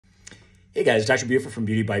Hey guys, Dr. Buford from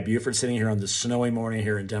Beauty by Buford, sitting here on this snowy morning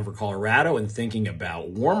here in Denver, Colorado, and thinking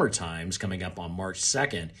about warmer times coming up on March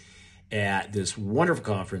 2nd at this wonderful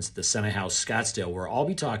conference at the Senate House Scottsdale, where I'll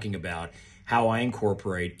be talking about how I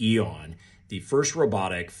incorporate Eon, the first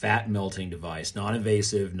robotic fat melting device,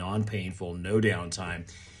 non-invasive, non-painful, no downtime,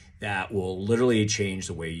 that will literally change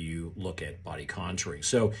the way you look at body contouring.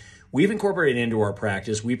 So we've incorporated into our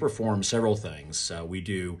practice, we perform several things. We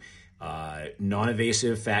do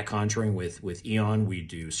non-invasive fat contouring with Eon. We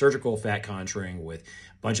do surgical fat contouring with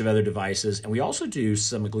a bunch of other devices. And we also do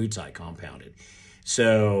semaglutide compounded.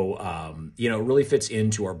 So, it really fits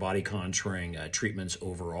into our body contouring treatments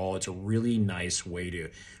overall. It's a really nice way to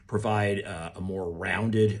provide a more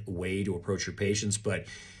rounded way to approach your patients. But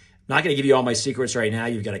I'm not going to give you all my secrets right now.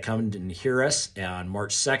 You've got to come and hear us on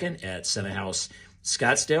March 2nd at Senate House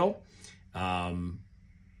Scottsdale. Come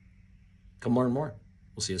learn more.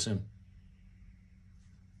 We'll see you soon.